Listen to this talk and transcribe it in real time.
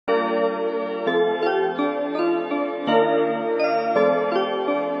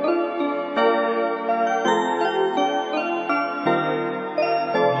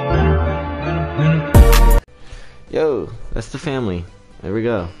That's the family. There we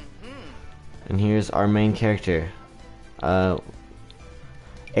go. And here's our main character.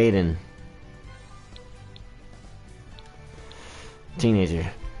 Aiden. Teenager.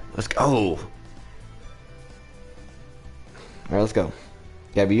 Let's go. Alright, let's go.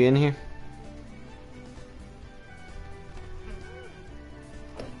 Gabby, you in here?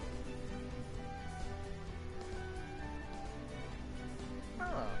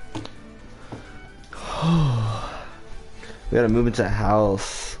 We gotta move into a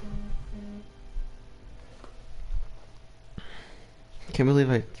house. Can't believe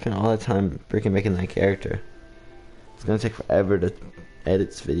I spent all that time freaking making that character. It's gonna take forever to edit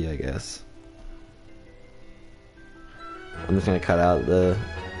this video, I guess. I'm just gonna cut out the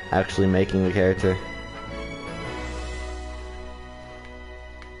actually making the character.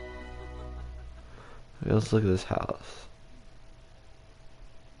 Okay, let's look at this house.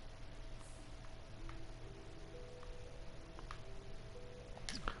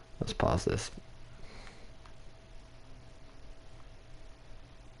 Let's pause this.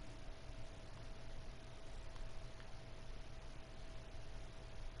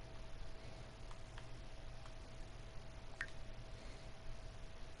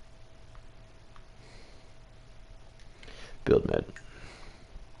 Build mode.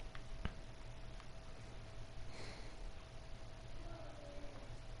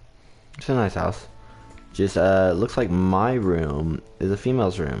 It's a nice house. Just looks like my room is a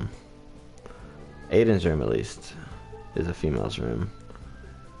female's room. Aiden's room, at least, is a female's room.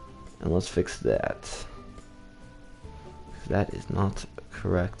 And let's fix that. That is not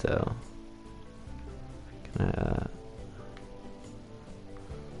correct, though. Can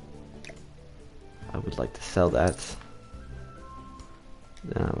I would like to sell that.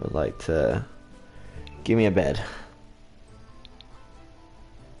 Then I would like to give me a bed.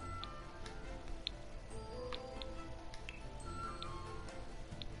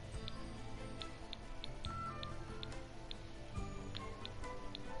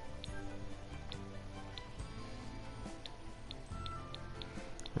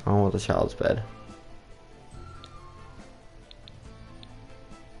 I want the child's bed.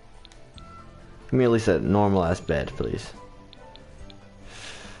 Give me at least a normal ass bed, please.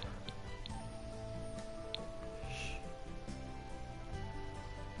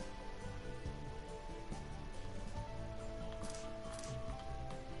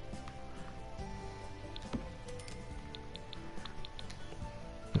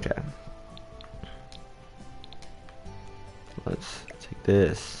 Okay. Let's take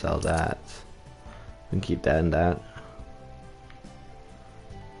this, sell that, and keep that and that.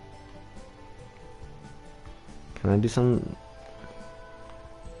 Can I do some?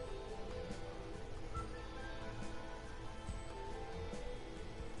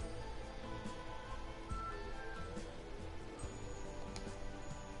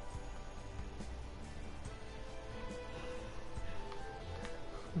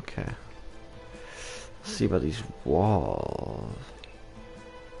 Okay. Let's see about these walls.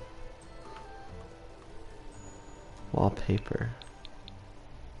 Wallpaper.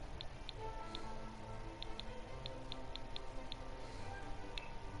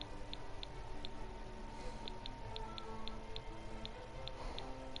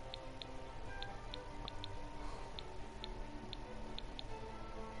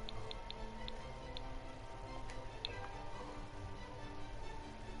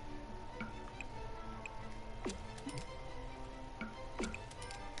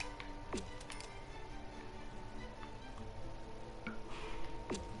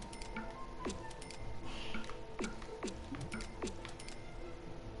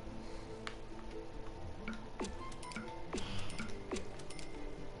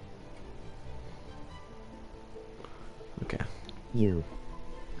 You.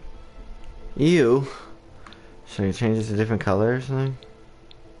 Ew. Should I change this to a different color or something?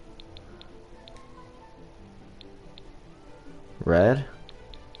 Red?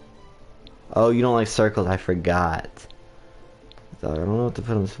 Oh, you don't like circles, I forgot. I don't know what to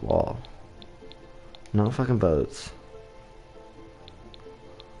put on this wall. No fucking boats.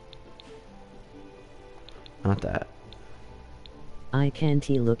 Not that. I can't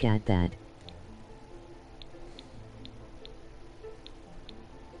look at that.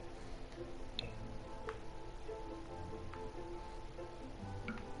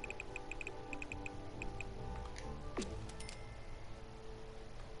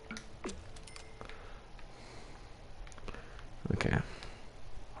 Okay.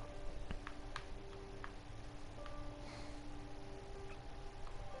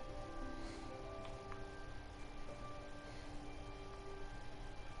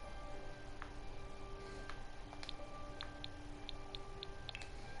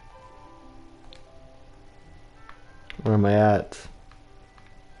 Where am I at?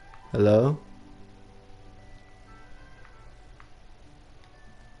 Hello?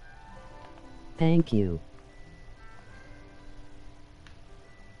 Thank you.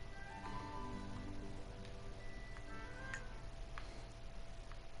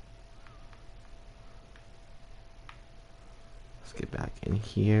 Let's get back in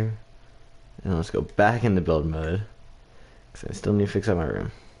here. And let's go back into build mode. Because I still need to fix up my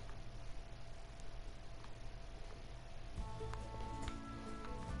room.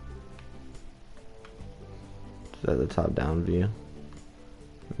 Is that the top down view?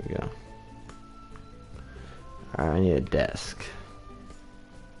 There we go. Alright, I need a desk.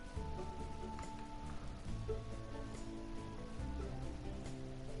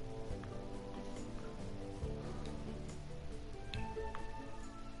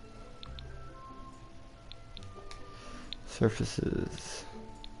 Surfaces.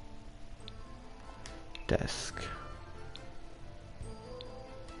 Desk.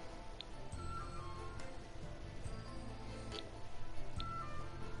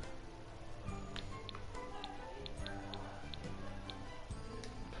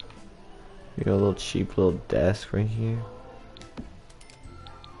 We got a little cheap little desk right here.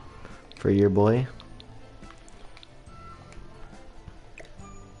 For your boy.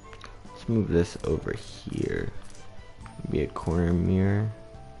 Let's move this over here. Be a corner mirror.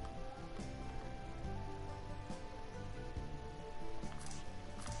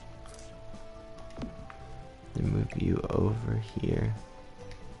 Then move you over here.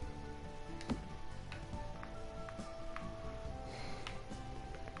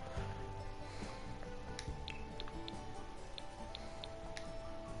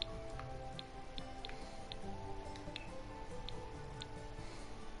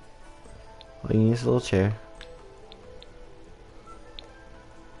 All you need is a little chair.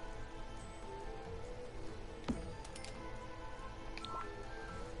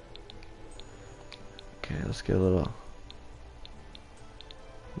 Okay, let's get a little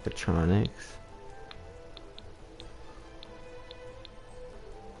electronics.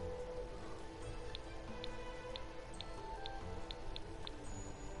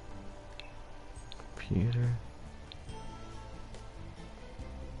 Computer.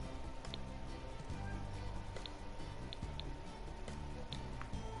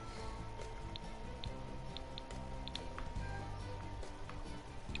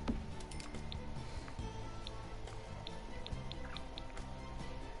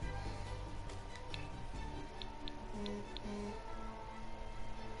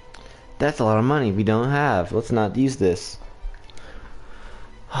 That's a lot of money we don't have. Let's not use this.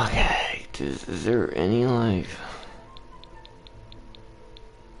 Okay, is there any like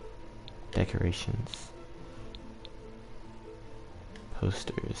decorations?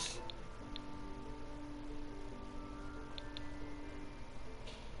 Posters.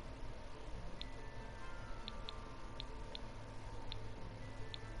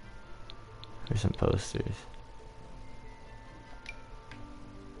 There's some posters.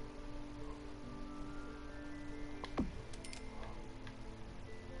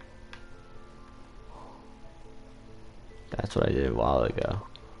 That's what I did a while ago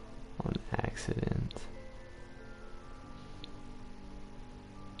on accident.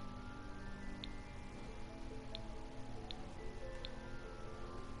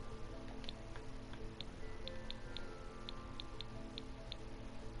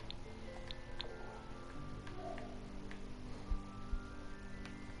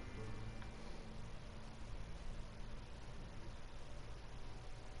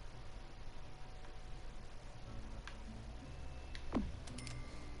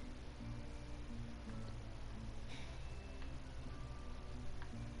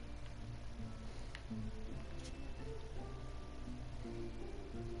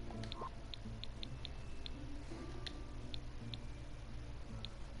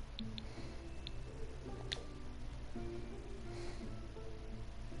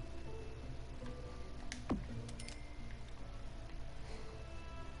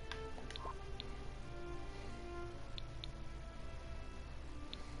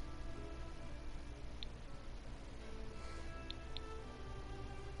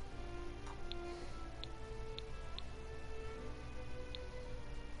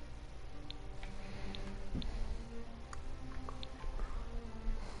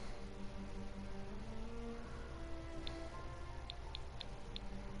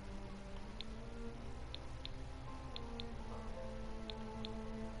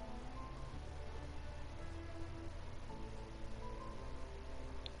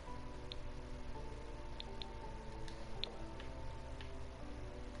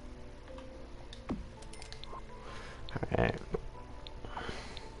 Alright.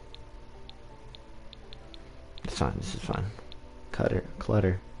 It's fine, this is fine.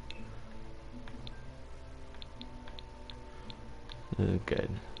 Clutter. Good.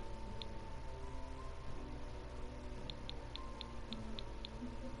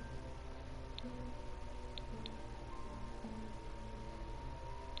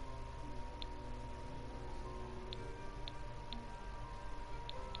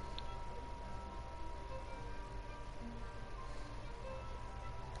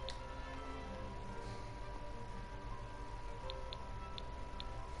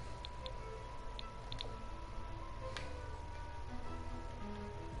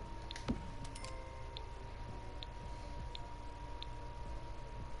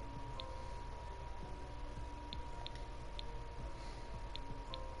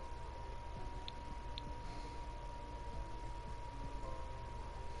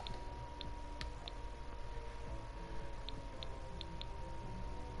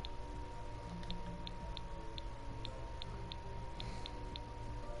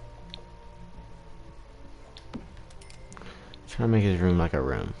 Trying to make his room like a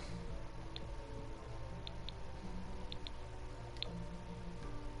room.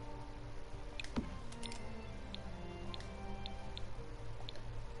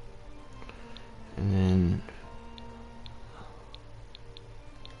 And then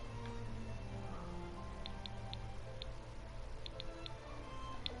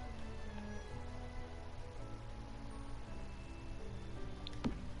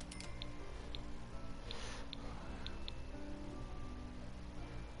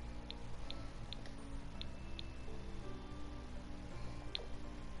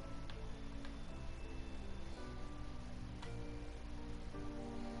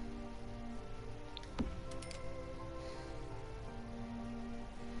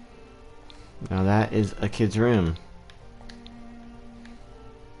now that is a kid's room.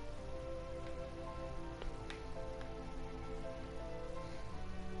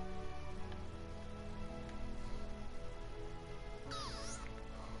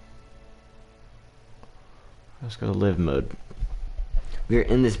 Let's go to live mode. We're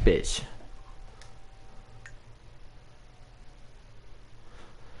in this bitch.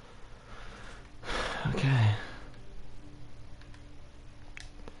 Okay.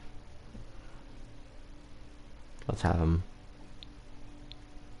 Let's have him.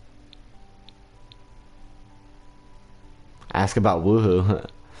 Ask about woohoo.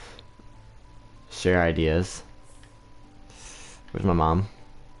 Share ideas. Where's my mom?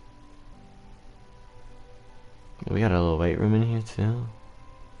 We got a little weight room in here too.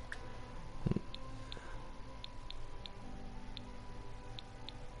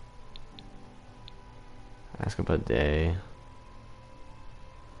 Ask about day.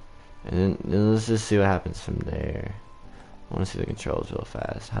 And then let's just see what happens from there. I want to see the controls real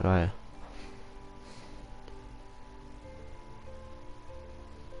fast. How do I...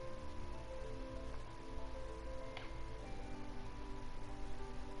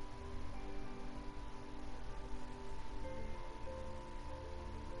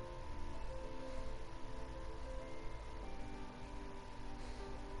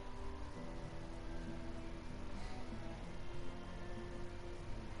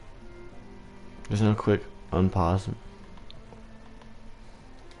 There's no quick unpause.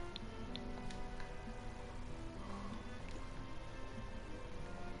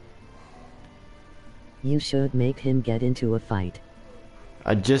 You should make him get into a fight.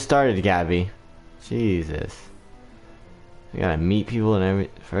 I just started, Gabby. Jesus. We gotta meet people and every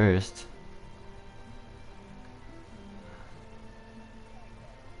first.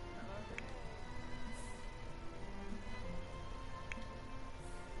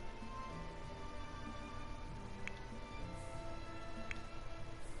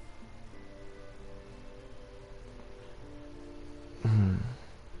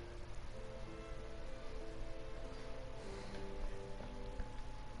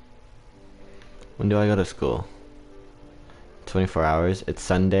 When do I go to school? 24 hours? It's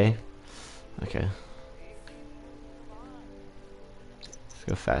Sunday? Okay. Let's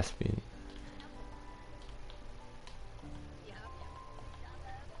go fast speed.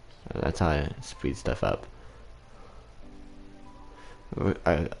 That's how I speed stuff up.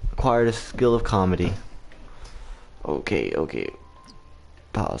 I acquired a skill of comedy. Okay.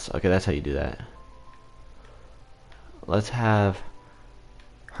 Pause. Okay, that's how you do that. Let's have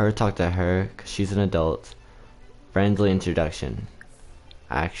her talk to her, because she's an adult. Friendly introduction.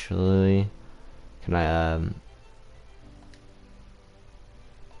 Actually, can I,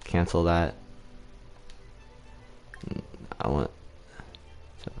 cancel that? I want...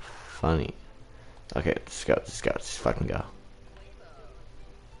 So funny. Okay, just go. Just go. Just fucking go.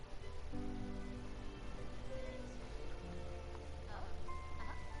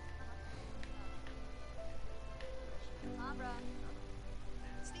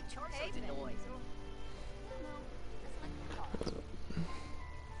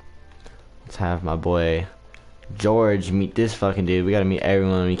 Let's have my boy George meet this fucking dude. We gotta meet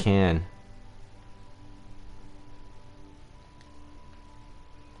everyone we can.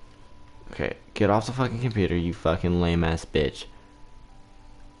 Okay, get off the fucking computer, you fucking lame ass bitch.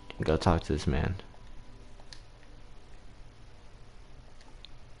 And go talk to this man.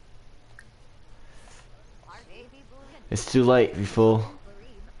 It's too late, you fool.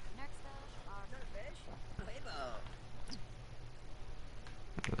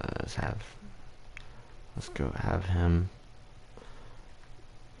 Let's go have him.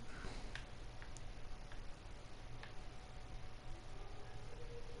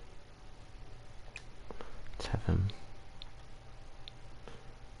 Let's have him.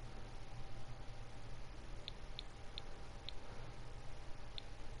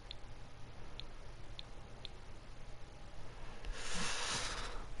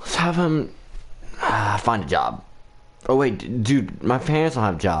 Let's have him find a job. Oh wait, dude, my parents don't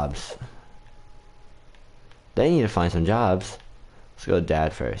have jobs. They need to find some jobs. Let's go with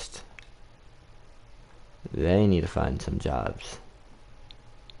dad first. They need to find some jobs.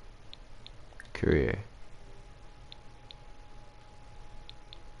 Career.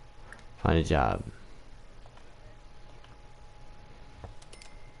 Find a job.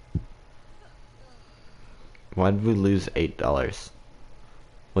 Why did we lose $8?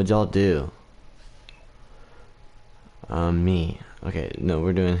 What'd y'all do? Me. Okay, no,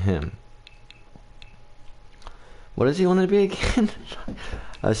 we're doing him. What does he want to be again?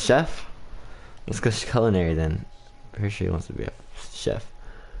 A chef? Let's go culinary then. Pretty sure he wants to be a chef.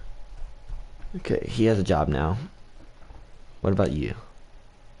 Okay, he has a job now. What about you?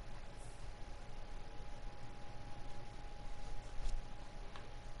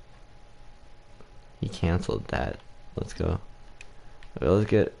 He canceled that. Let's go. Okay, let's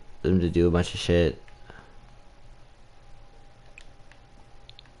get them to do a bunch of shit.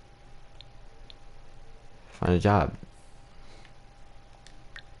 Find a job.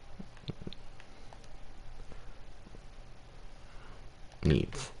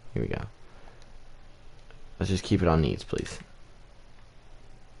 Needs. Here we go. Let's just keep it on needs, please.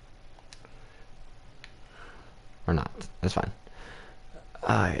 Or not. That's fine.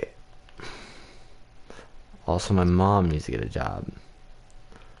 Alright. Also, my mom needs to get a job.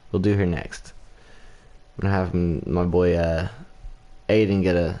 We'll do her next. I'm gonna have my boy Aiden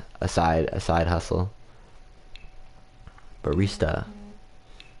get a side hustle. Barista.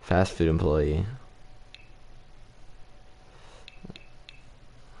 Fast food employee.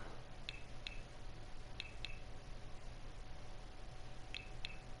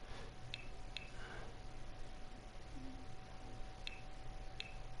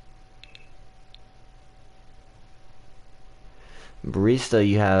 Barista,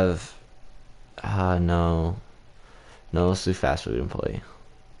 you have no, let's do fast food employee.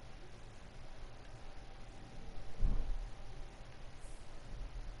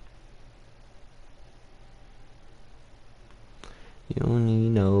 You don't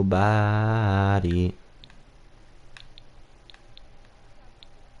need nobody.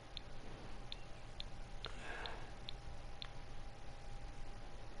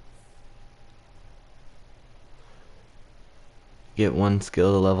 Get one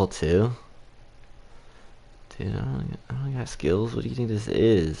skill to level 2. Dude, I don't got skills. What do you think this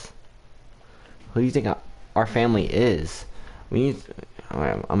is? Who do you think our family is? We need.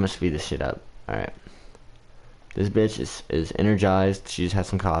 Alright, I'm gonna speed this shit up. Alright. This bitch is energized. She just had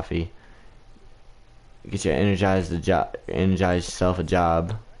some coffee. Get your energize yourself a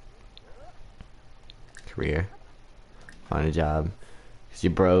job. Career. Find a job. Cause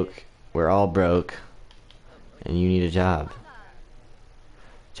you're broke. We're all broke. And you need a job.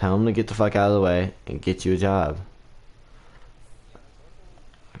 Tell him to get the fuck out of the way and get you a job.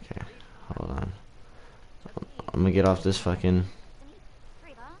 Okay, hold on. I'm gonna get off this fucking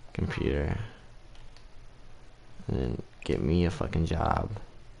computer. And then get me a fucking job.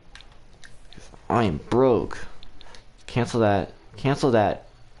 I am broke. Cancel that. Cancel that.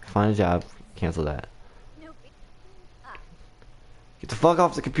 Find a job. Cancel that. Get the fuck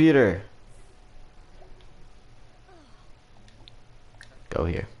off the computer. Go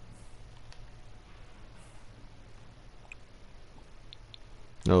here.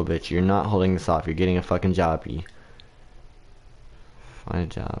 No, bitch, you're not holding this off. You're getting a fucking job. Find a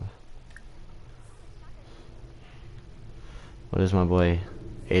job. What is my boy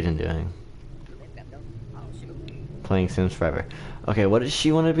Aiden doing? playing Sims forever. Okay, what does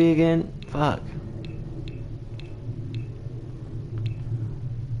she want to be again? Fuck.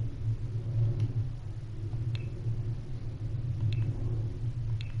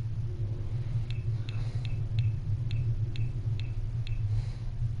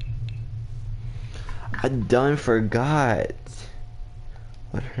 I done forgot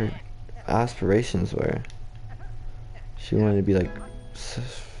what her aspirations were. She wanted to be like,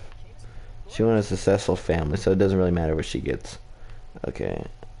 she wanted a successful family, so it doesn't really matter what she gets. Okay,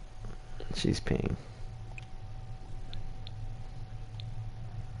 she's peeing.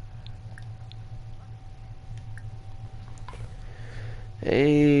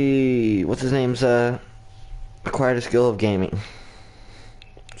 Hey, what's his name's acquired a skill of gaming.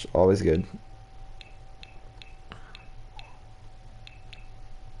 It's always good.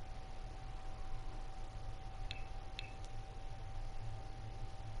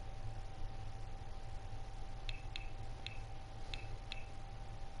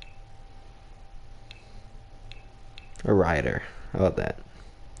 A writer. How about that?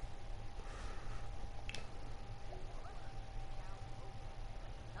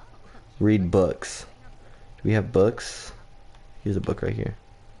 Read books. Do we have books? Here's a book right here.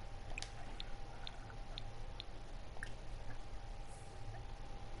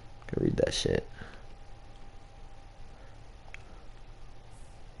 Go read that shit.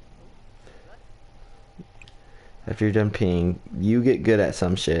 After you're done peeing, you get good at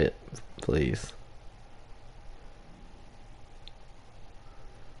some shit, please.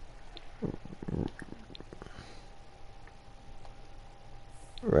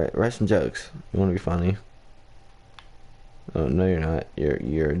 Write some jokes. You want to be funny? Oh no, you're not.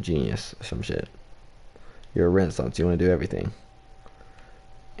 You're a genius or some shit. You're a renaissance. You want to do everything.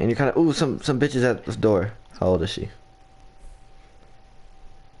 And you're kind of ooh some bitches at the door. How old is she?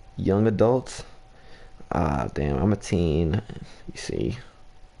 Young adults. Ah damn, I'm a teen. You see.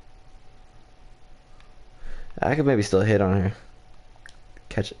 I could maybe still hit on her.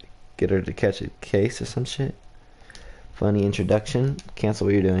 Get her to catch a case or some shit. Funny introduction. Cancel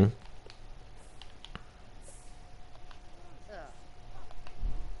what you're doing.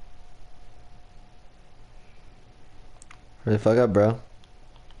 Hurry the fuck up, bro.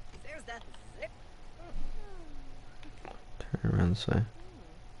 Turn around this way.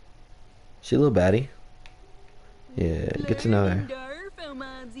 She a little baddie. Yeah, get to know her.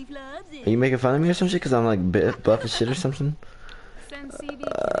 Are you making fun of me or some shit? Cause I'm like buff as shit or something?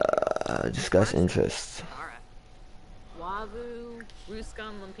 Discuss interests. Wavu,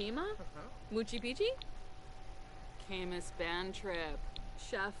 Ruskan Lampima, Muchi Pichi, Camus band trip,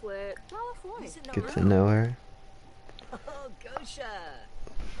 Shufflet, Malafoy. Get to know her. Oh, Gosha.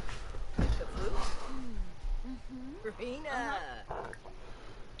 Rena.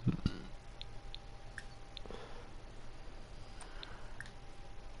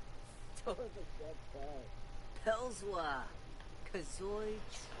 Pelswa. Kazoi.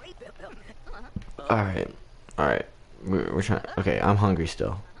 Alright. We're trying. Okay, I'm hungry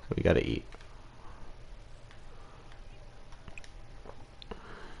still. We gotta eat.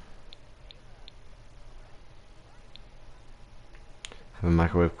 Have a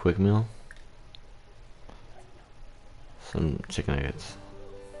microwave quick meal. Some chicken nuggets.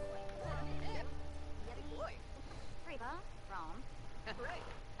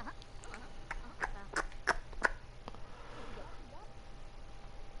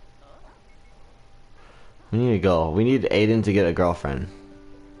 We need to go. We need Aiden to get a girlfriend.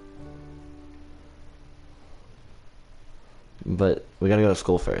 But we gotta go to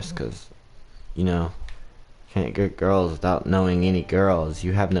school first, cause, you know, can't get girls without knowing any girls.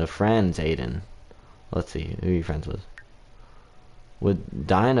 You have no friends, Aiden. Let's see, who are you friends with? With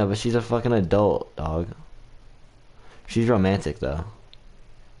Dinah, but she's a fucking adult, dog. She's romantic, though.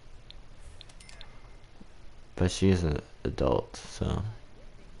 But she is an adult, so...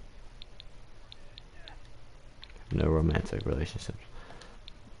 No romantic relationships.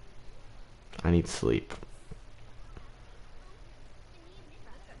 I need sleep.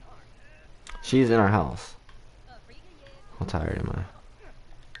 She's in our house. How tired am I?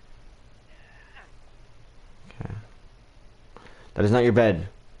 Okay. That is not your bed,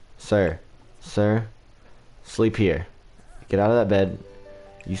 sir. Sir, sleep here. Get out of that bed.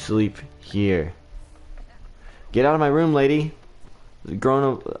 You sleep here. Get out of my room, lady. There's a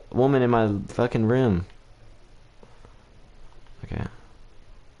grown-up woman in my fucking room. Okay.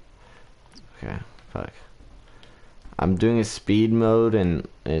 Okay, fuck. I'm doing a speed mode and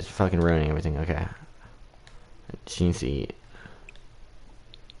it's fucking ruining everything. Okay. She needs to eat.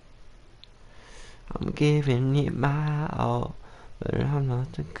 I'm giving it my all, but I'm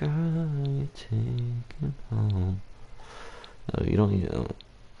not the girl you're taking home. Oh, you don't need to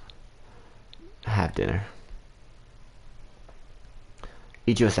have dinner.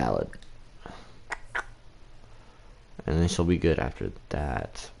 Eat you a salad. And then she'll be good after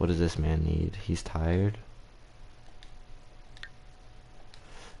that. What does this man need? He's tired.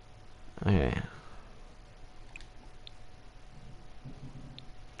 Okay.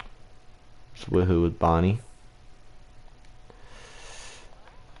 So woohoo with Bonnie.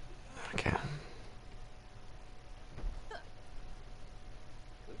 Okay.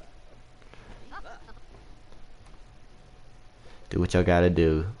 Do what y'all gotta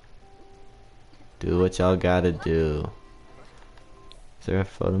do. Do what y'all gotta do. Is there a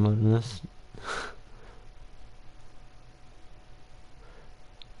photo mode in this?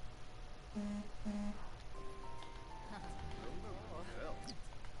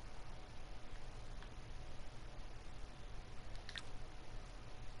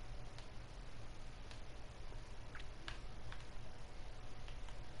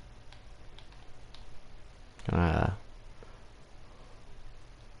 Oh.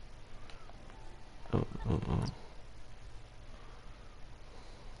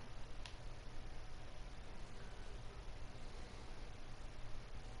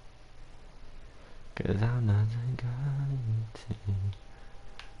 Cause I'm not the guy.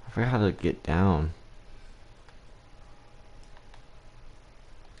 I forgot how to get down.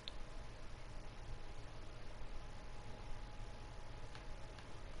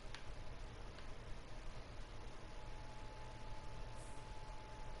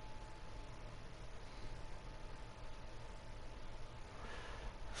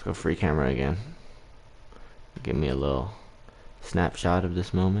 Let's go free camera again. Give me a little snapshot of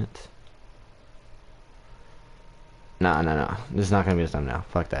this moment. No. This is not gonna be a thumbnail.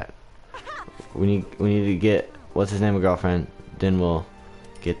 Fuck that. We need to get what's his name, a girlfriend. Then we'll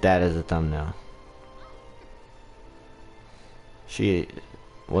get that as a thumbnail.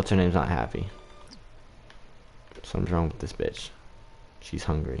 What's her name's not happy. Something's wrong with this bitch. She's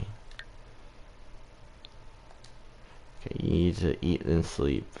hungry. Okay, you need to eat and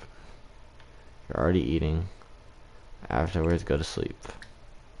sleep. You're already eating. Afterwards, go to sleep.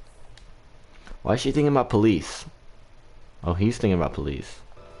 Why is she thinking about police? Oh, he's thinking about police.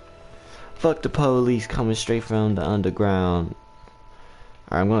 Fuck the police coming straight from the underground.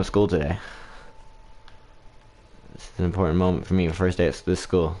 Alright, I'm going to school today. This is an important moment for me. First day at this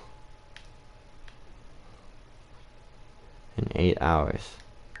school. In 8 hours.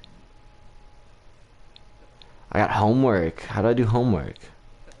 I got homework. How do I do homework?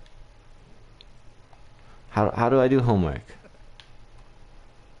 How do I do homework?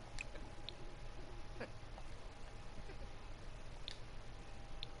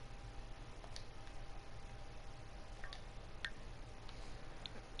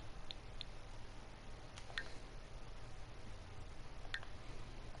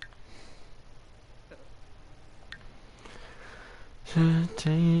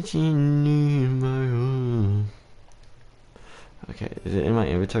 Okay, is it in my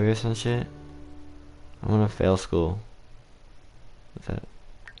inventory or some shit? I wanna fail school. What's that?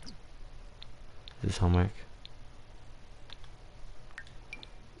 Is this homework?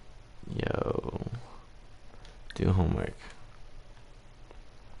 Yo. Do homework.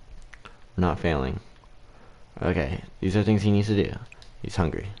 We're not failing. Okay, these are things he needs to do. He's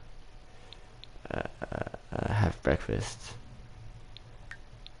hungry. Have breakfast.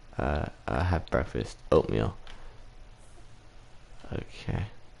 Have breakfast. Oatmeal. Okay.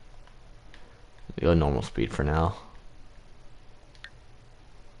 Go normal speed for now.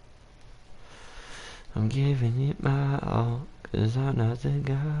 I'm giving it my all, 'cause I'm not the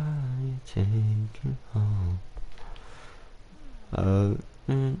guy you're taking home.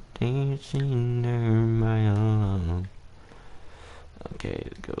 Dancing on my own. Okay,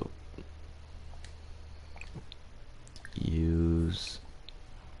 let's go. Use.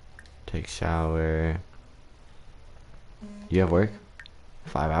 Take shower. You have work?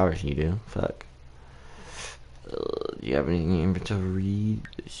 5 hours you do. Fuck. Do you have anything in inventory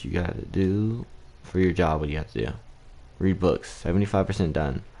that you gotta do for your job? What do you have to do? Read books. 75%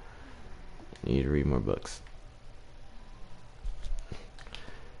 done. You need to read more books.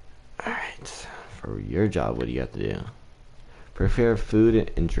 Alright. For your job, what do you have to do? Prepare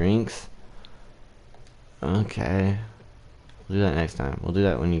food and drinks. Okay. We'll do that next time. We'll do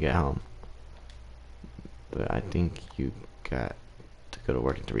that when you get home. But I think you got to go to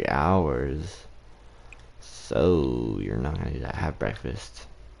work in 3 hours. So you're not gonna do that. Have breakfast.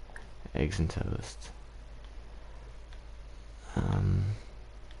 Eggs and toast. I'm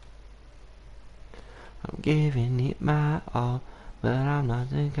giving it my all, but I'm not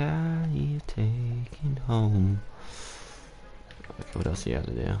the guy you're taking home. Okay, what else do you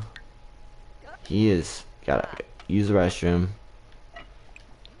gotta do? He is gotta use the restroom.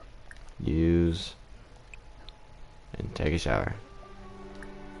 Use and take a shower.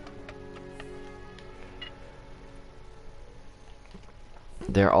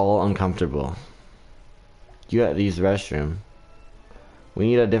 They're all uncomfortable. You gotta use the restroom. We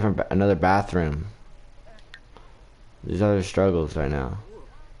need another bathroom. These are struggles right now.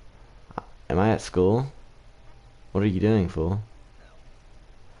 Am I at school? What are you doing, fool?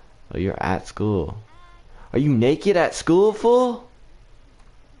 Oh, you're at school. Are you naked at school, fool?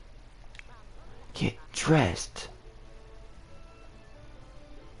 Get dressed.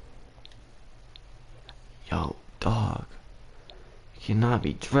 Yo, dog. You cannot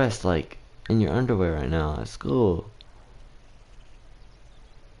be dressed like in your underwear right now at school.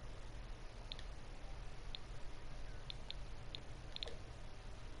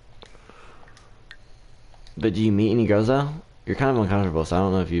 But do you meet any girls though? You're kind of uncomfortable, so I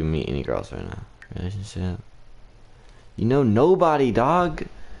don't know if you meet any girls right now. Relationship. You know nobody, dog.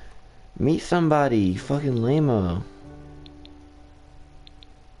 Meet somebody, you fucking lame-o.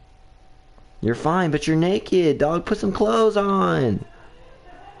 You're fine, but you're naked, dog. Put some clothes on.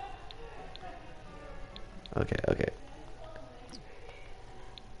 Okay, okay.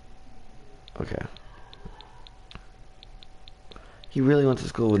 Okay. He really went to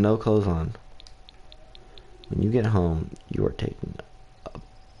school with no clothes on. When you get home, you are taking a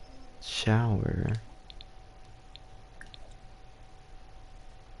shower.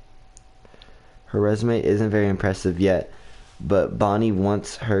 Her resume isn't very impressive yet, but Bonnie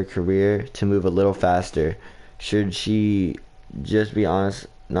wants her career to move a little faster. Should she just be honest,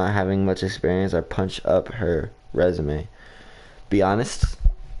 not having much experience, or punch up her resume? Be honest.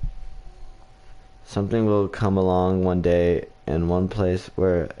 Something will come along one day, and one place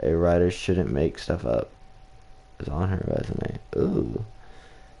where a writer shouldn't make stuff up is on her resume. Ooh.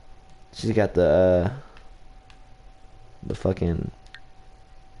 She's got the fucking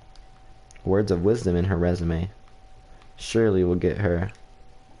words of wisdom in her resume. Surely will get her.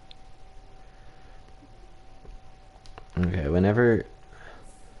 Okay, whenever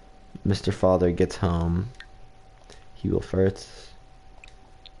Mr. Father gets home, he will first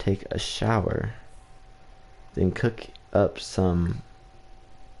take a shower, then cook up some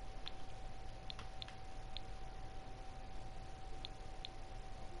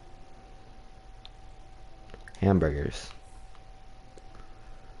hamburgers.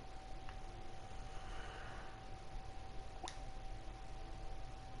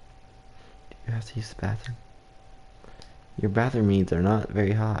 Do you have to use the bathroom? Your bathroom needs are not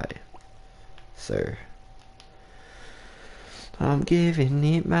very high, sir. I'm giving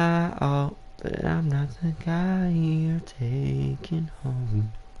it my all, but I'm not the guy you're taking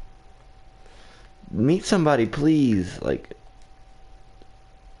home. Meet somebody, please. Like,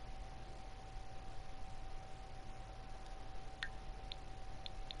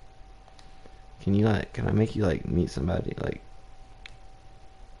 can I make you like meet somebody? Like,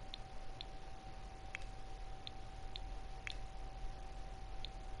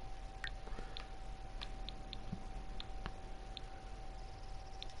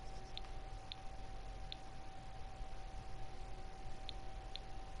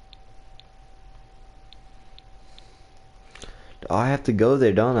 oh, I have to go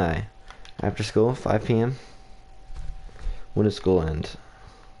there, don't I? After school, 5 p.m. When does school end?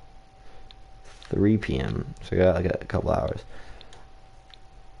 3 p.m. So I got like a couple hours.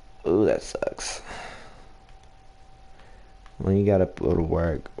 Ooh, that sucks. Well, you gotta go to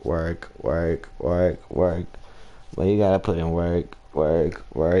work. Well, you gotta put in work. We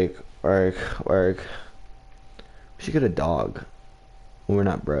should get a dog when we're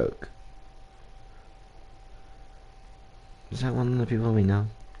not broke. Is that one of the people we know?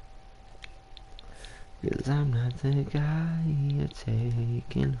 Because I'm not the guy you're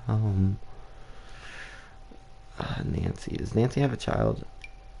taking home. Nancy. Does Nancy have a child?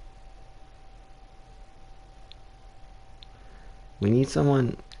 We need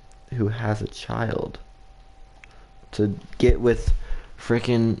someone who has a child to get with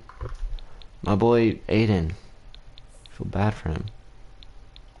frickin' my boy Aiden. I feel bad for him.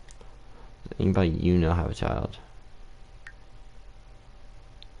 Does anybody you know have a child?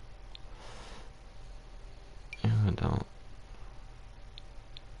 Yeah, I don't.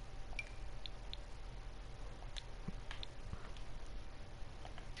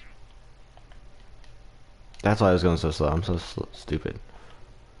 That's why I was going so slow. I'm so stupid.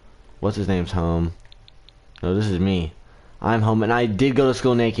 What's his name's home? No, this is me. I'm home, and I did go to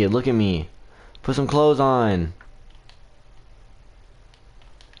school naked. Look at me. Put some clothes on.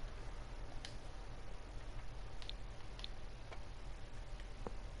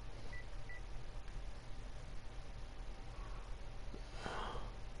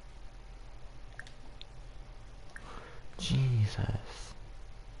 Jesus.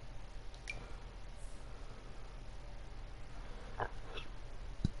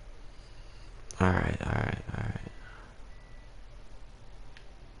 Alright.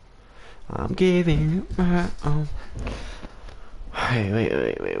 I'm giving you my all. Hey, wait.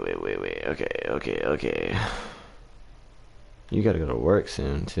 Okay. You gotta go to work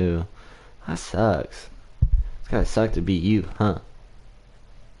soon, too. That sucks. It's gotta suck to be you, huh?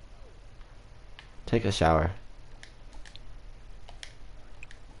 Take a shower.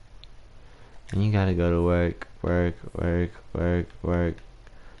 And you gotta go to work. But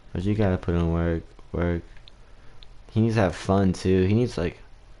you gotta put in work. He needs to have fun, too. He needs,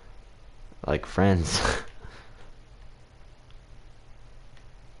 like friends.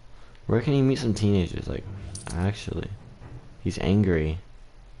 Where can he meet some teenagers? Like, actually, he's angry.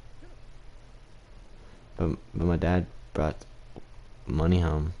 But my dad brought money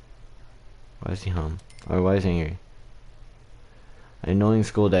home. Why is he home? Or why is he angry? An annoying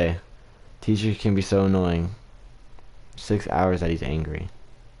school day. Teachers can be so annoying. 6 hours that he's angry.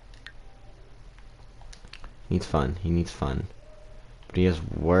 He needs fun. But he has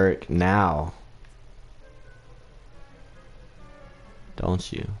work now.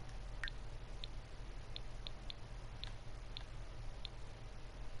 Don't you?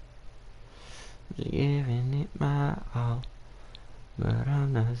 Giving it my all, but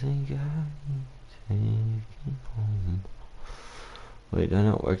I'm nothing taking home. Wait, did I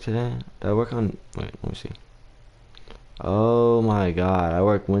not work today? Did I work on? Wait, let me see. Oh my god, I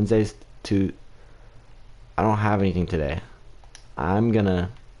work Wednesdays to. I don't have anything today. I'm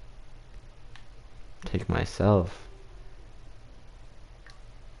gonna take myself.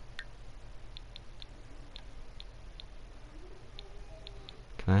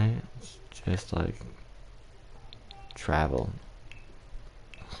 Can I just like travel?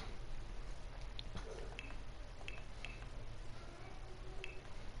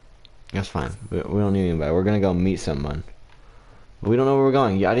 That's fine. We don't need anybody. We're gonna go meet someone. We don't know where we're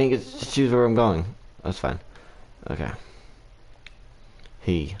going. Yeah, I didn't get to choose where I'm going. That's fine. Okay.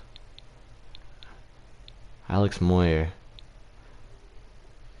 Alex Moyer.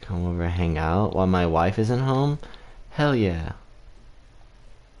 Come over and hang out while my wife isn't home? Hell yeah.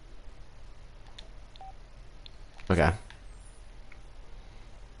 Okay.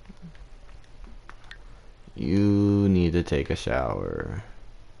 You need to take a shower.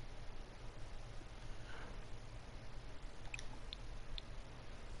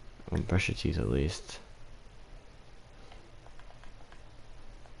 Well, brush your teeth at least.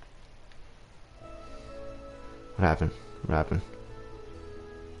 What happened? What happened?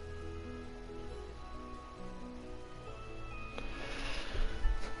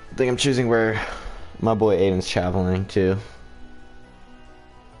 I think I'm choosing where my boy Aiden's traveling to.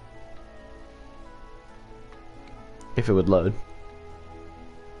 If it would load.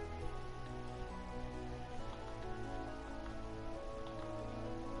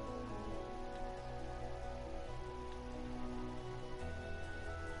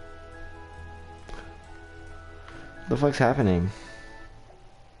 The fuck's happening?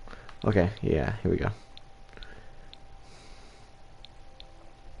 Okay, yeah, here we go.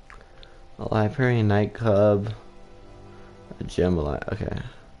 A library, a nightclub, a gym, okay.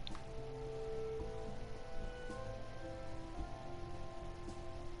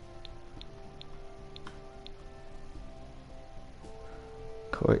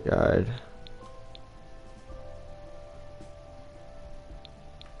 Courtyard.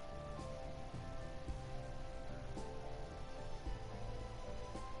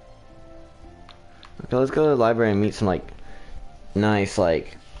 Okay, let's go to the library and meet some like nice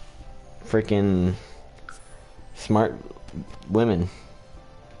like freaking smart women.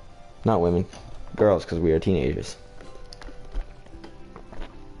 Not women, girls, because we are teenagers.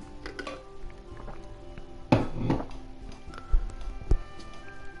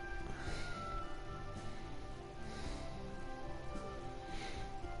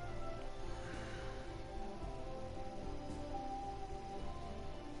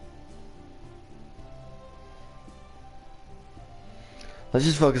 Let's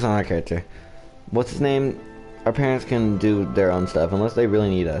just focus on our character. What's his name? Our parents can do their own stuff unless they really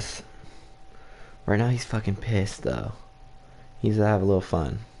need us. Right now he's fucking pissed though. He needs to have a little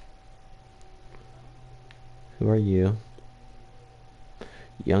fun. Who are you?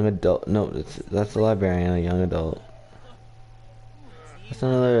 Young adult. No, that's the librarian, a young adult. That's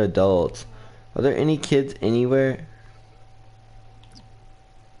another adult. Are there any kids anywhere?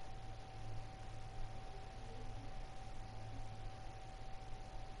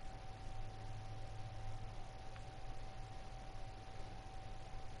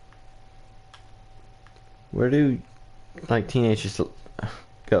 Where do like teenagers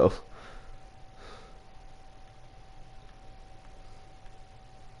go.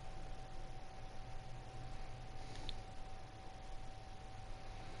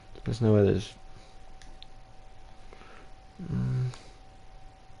 There's no way there's...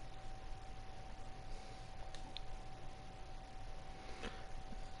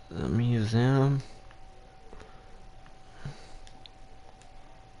 The museum.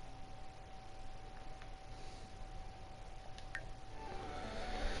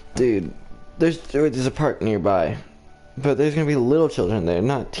 Dude, there's a park nearby. But there's gonna be little children there,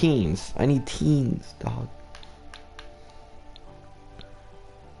 not teens. I need teens, dog.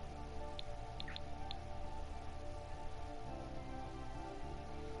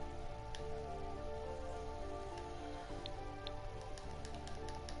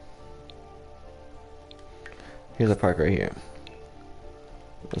 Here's a park right here.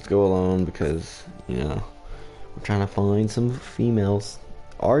 Let's go alone because, you know, we're trying to find some females.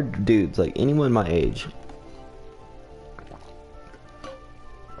 Or dudes, like anyone my age.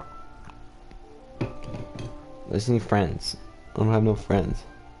 I just need friends. I don't have no friends.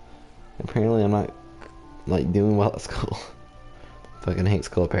 Apparently I'm not, like, doing well at school. Fucking hate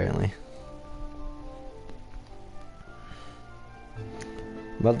school, apparently.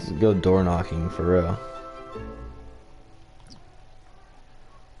 I'm about to go door knocking for real.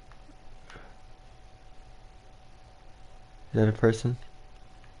 Is that a person?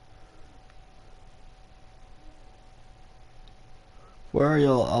 Where are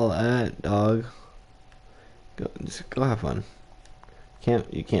y'all all at, dog? Just go have fun.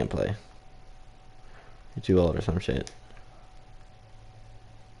 You can't play. You're too old or some shit.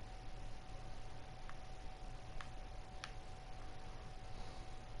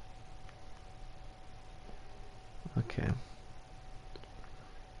 Okay.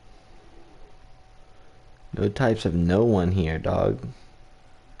 No types of no one here, dog.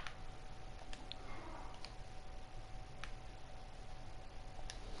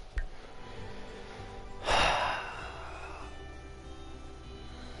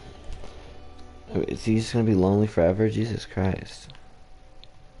 Is he just gonna be lonely forever? Jesus Christ.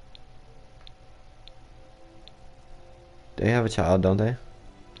 They have a child, don't they?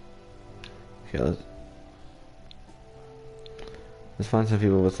 Okay, let's find some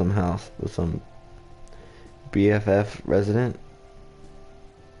people with some house, with some BFF resident.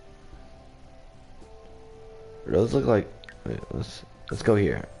 Those look like, wait, let's go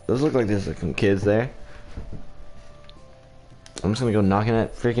here. Those look like there's like some kids there. I'm just gonna go knocking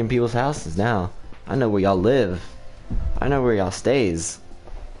at freaking people's houses now. I know where y'all live. I know where y'all stays.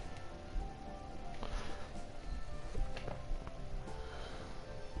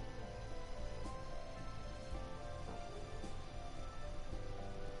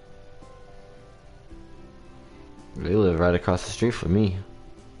 They live right across the street from me.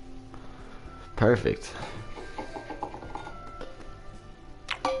 Perfect.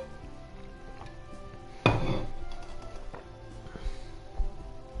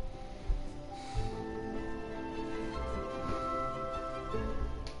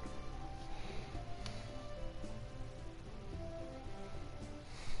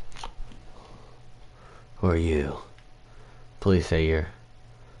 Who are you? Please say you're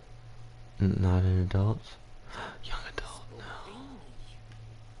not an adult. Young adult, no.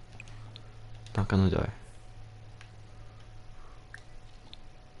 Knock on the door.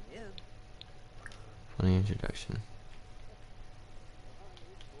 Funny introduction.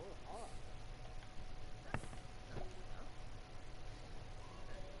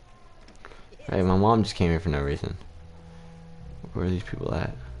 Hey, my mom just came here for no reason. Where are these people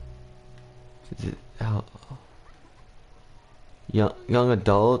at? Is it out? Young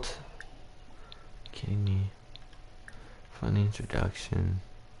adult? Kidding me? Funny introduction.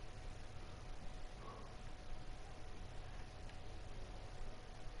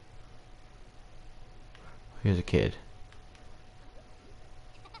 Here's a kid.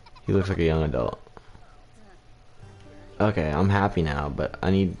 He looks like a young adult. Okay, I'm happy now, but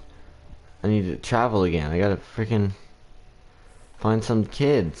I need to travel again. I gotta freaking find some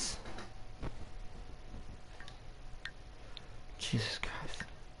kids. Jesus Christ.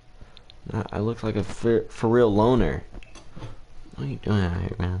 I look like a for real loner. What are you doing out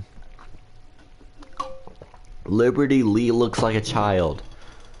here, man? Liberty Lee looks like a child.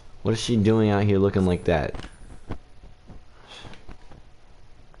 What is she doing out here looking like that?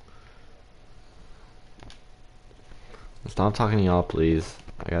 Stop talking to y'all, please.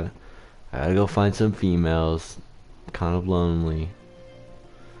 I gotta go find some females. Kind of lonely.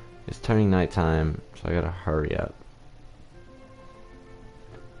 It's turning nighttime, so I gotta hurry up.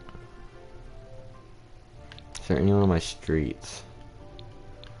 there anyone on my streets?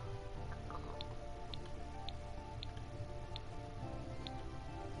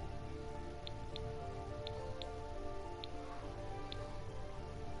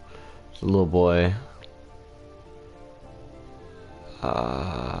 It's a little boy.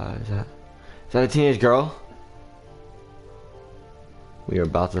 Is that a teenage girl? We are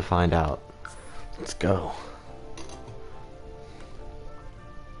about to find out. Let's go.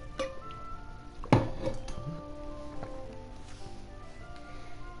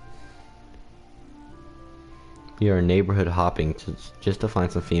 We are neighborhood hopping just to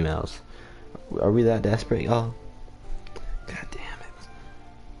find some females. Are we that desperate, y'all? God damn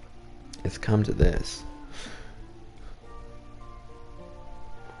it. It's come to this.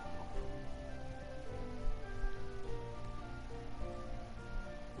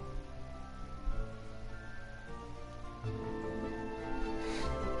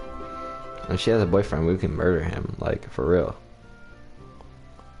 If she has a boyfriend, we can murder him, like, for real.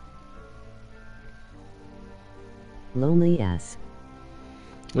 Lonely ass.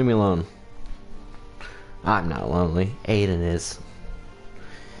 Leave me alone. I'm not lonely. Aiden is.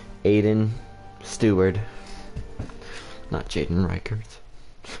 Aiden Stewart. Not Jaden Reichert.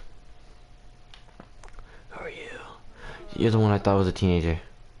 Who are you? You're the one I thought was a teenager.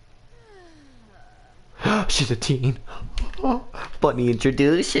 She's a teen. Funny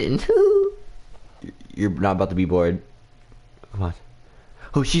introduction. You're not about to be bored. Come on.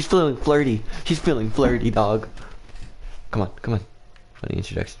 Oh, she's feeling flirty. She's feeling flirty, dog. Come on, come on. Funny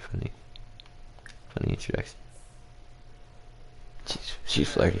introduction, funny introduction. She's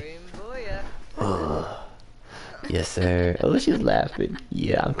flirty. Oh, yes, sir. Oh, she's laughing.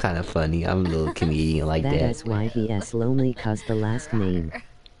 Yeah, I'm kind of funny. I'm a little comedian like that. That's why he is lonely, cause the last name.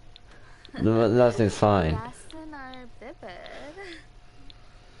 The last name's fine.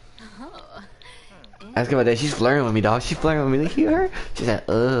 Ask about that. She's flirting with me, dog. She's flirting with me. Look at her. She's like,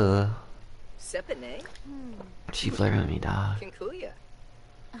 she flirting with me, dog.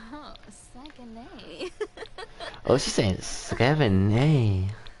 Oh, second name. Oh, she's saying second name.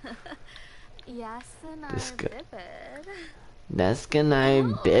 This guy. That's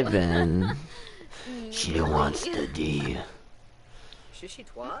gonna Bibbin. She wants the D.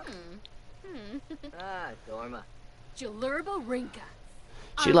 Jalurba Rinka.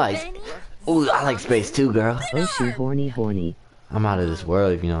 She likes. Ooh, I like space too, girl. Oh, she horny. I'm out of this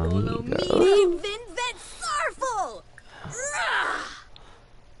world if you know what I mean, girl.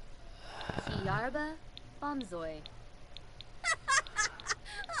 Yarba Bomzoy.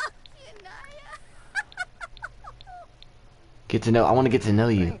 Get to know. I want to get to know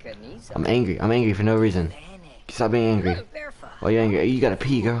you. I'm angry. I'm angry for no reason. Stop being angry. Why you angry? You gotta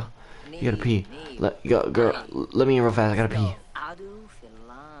pee, girl. You gotta pee. Girl, let me in real fast. I gotta pee.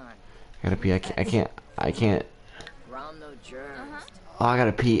 I gotta pee. I can't. Oh, I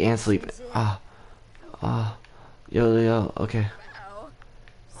gotta pee and sleep. Yo, okay.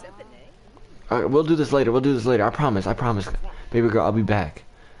 Alright, we'll do this later. I promise. Baby girl, I'll be back.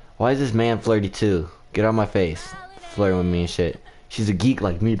 Why is this man flirty too? Get out of my face. Flirting with me and shit. She's a geek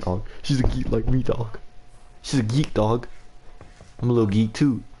like me, dog. She's a geek, dog. I'm a little geek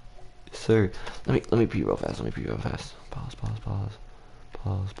too. Yes, sir. Let me pee real fast. Pause.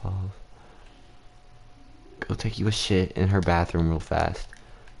 Go take you a shit in her bathroom real fast.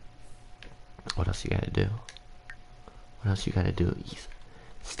 What else you gotta do?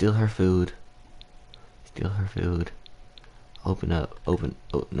 Steal her food. Open up. Oh,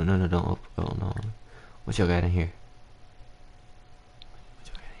 no, don't open. Oh, no. What y'all got in here?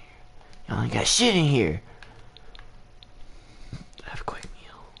 Y'all ain't got shit in here. Have a quick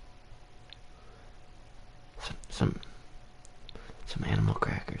meal. Some animal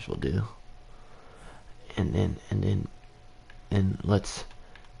crackers will do. And then let's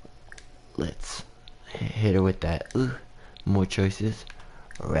hit her with that. Ooh, more choices.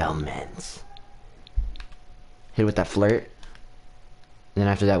 Romance. Hit her with that flirt. Then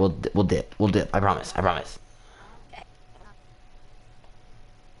after that, we'll dip. I promise.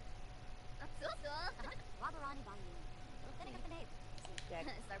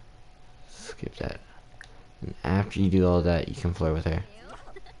 Skip that. And after you do all that, you can flirt with her.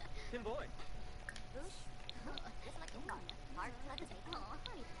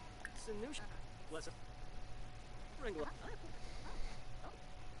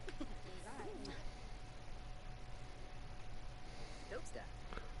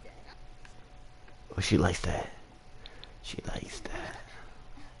 Oh, she likes that.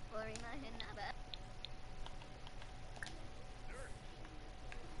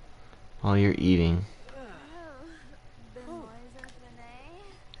 While you're eating.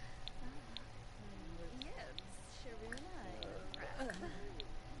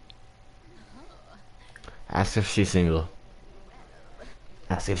 Ask if she's single.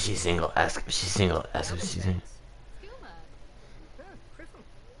 Ask if she's single. Ask if she's single. Ask if she's single. Kuma.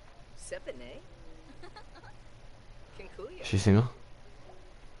 Sepane? Kinkuya. She's single?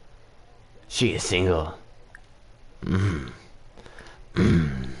 She is single. I'm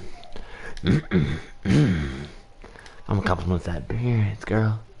gonna compliment that appearance,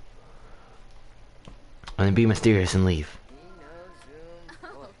 girl. And then be mysterious and leave.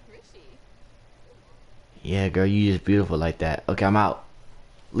 Oh, Rishi. Yeah, girl, you just beautiful like that. Okay, I'm out.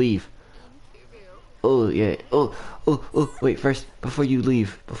 Leave. Oh, yeah. Oh, wait, first, before you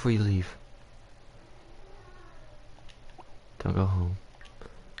leave. Don't go home.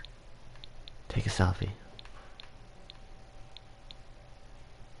 Take a selfie.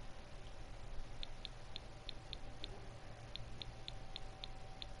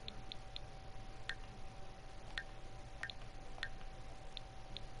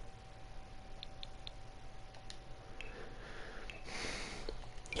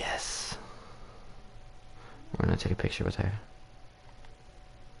 Yes. We're gonna take a picture with her.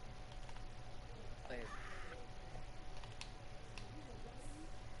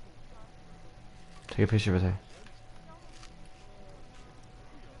 Take a picture with her.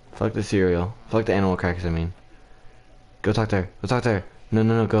 Fuck the cereal. Fuck the animal crackers, I mean. Go talk to her. Go talk to her.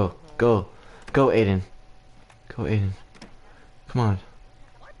 No, go. Go, Aiden. Go, Aiden. Come on.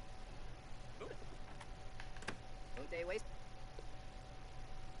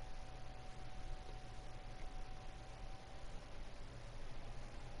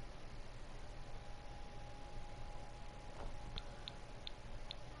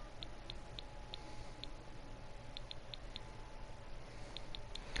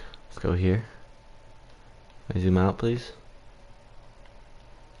 Let's go here. Can I zoom out, please?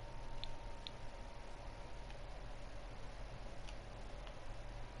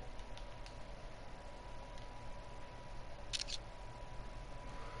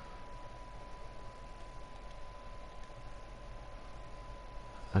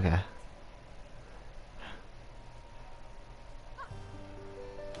 Okay.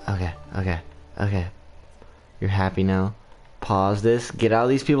 Okay. You're happy now? Pause this. Get out of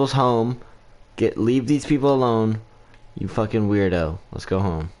these people's home. Leave these people alone. You fucking weirdo. Let's go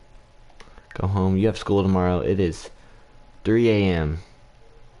home. Go home. You have school tomorrow. It is 3 a.m.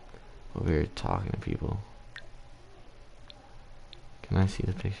 Over here talking to people. Can I see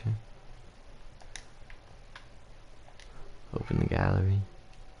the picture? Open the gallery.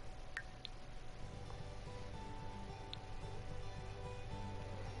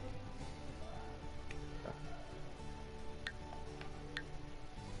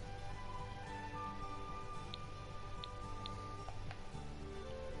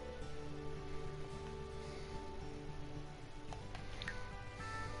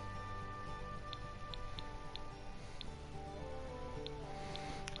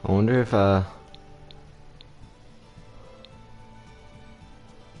 I wonder if how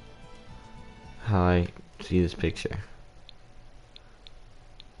I see this picture.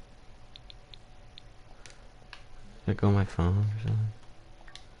 Did I go on my phone or something?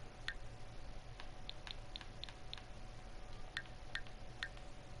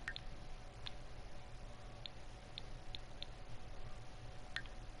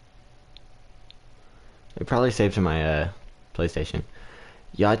 It probably saved to my PlayStation.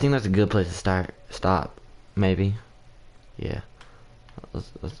 Yeah, I think that's a good place to stop. Maybe. Yeah.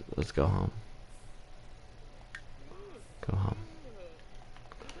 Let's go home. Go home.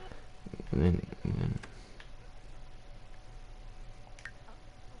 And then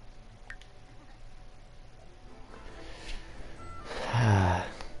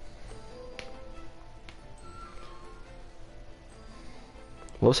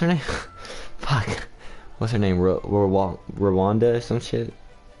what was her name? Fuck. What's her name? Rwanda, some shit.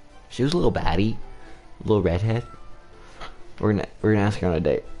 She was a little baddie, a little redhead. We're gonna ask her on a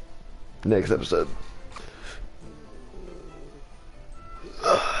date. Next episode.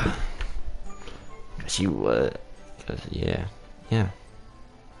 She would. Yeah.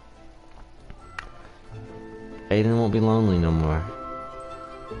 Aiden won't be lonely no more.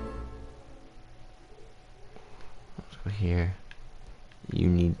 Let's go here. You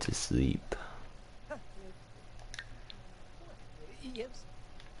need to sleep.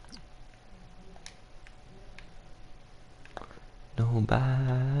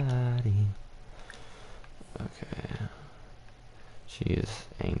 Nobody. Okay. She is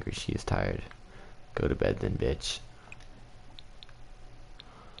angry. She is tired. Go to bed then, bitch.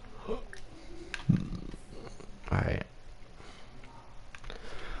 Alright.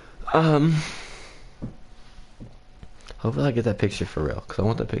 Hopefully I get that picture for real, because I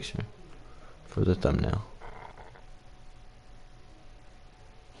want that picture for the thumbnail.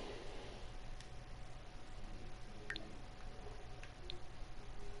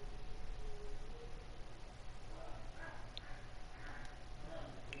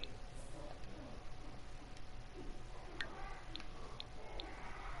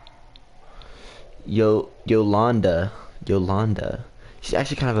 Yolanda. Yolanda. She's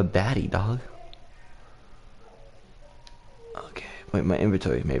actually kind of a baddie, dog. Okay, wait, my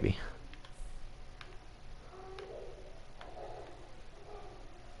inventory, maybe.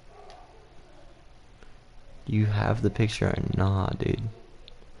 You have the picture or nah, dude?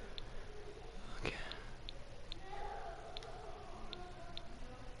 Okay.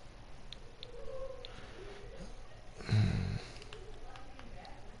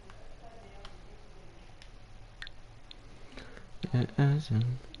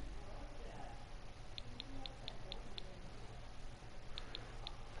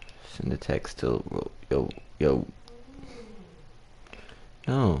 Send a text to yo.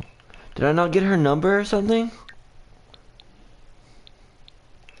 No. Did I not get her number or something?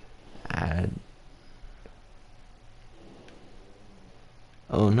 Add.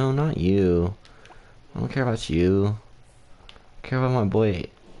 Oh no, not you. I don't care about you. I care about my boy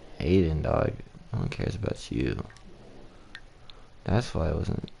Aiden, dog. No one cares about you. That's why I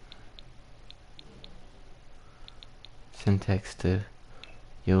wasn't. Send text to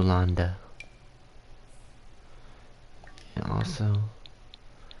Yolanda. And also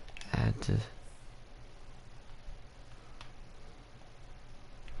add to here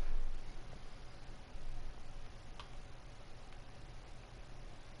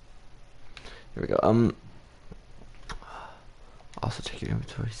we go. Also check your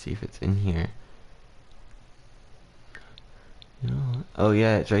inventory, see if it's in here. You know what? Oh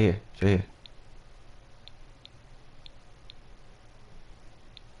yeah, it's right here. It's right here.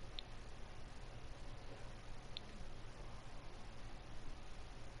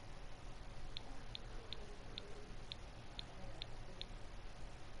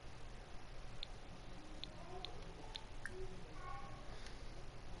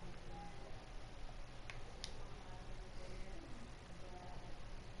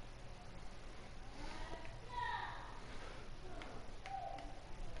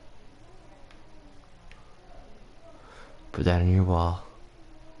 Put that on your wall.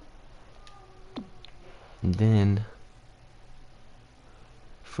 And then,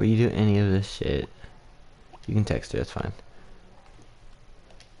 before you do any of this shit, you can text her, that's fine.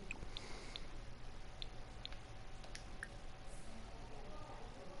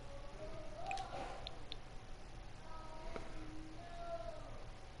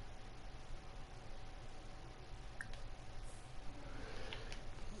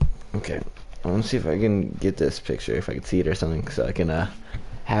 Okay, I want to see if I can get this picture, if I can see it or something, so I can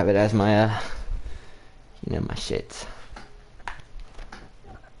have it as my you know, my shit.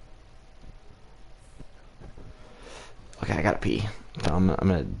 Okay, I gotta pee. So I'm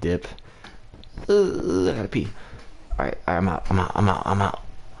gonna dip. I gotta pee. Alright, I'm out.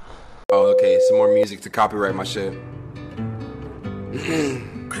 Oh, okay, some more music to copyright my shit.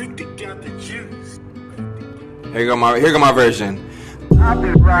 Here go my version.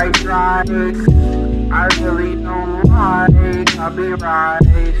 Copyright strikes. I really don't like copyright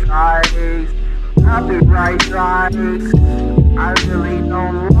strikes. Copyright strikes. I really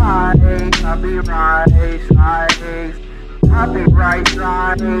don't like copyright strikes. Copyright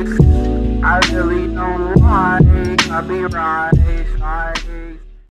strikes. I really don't like copyright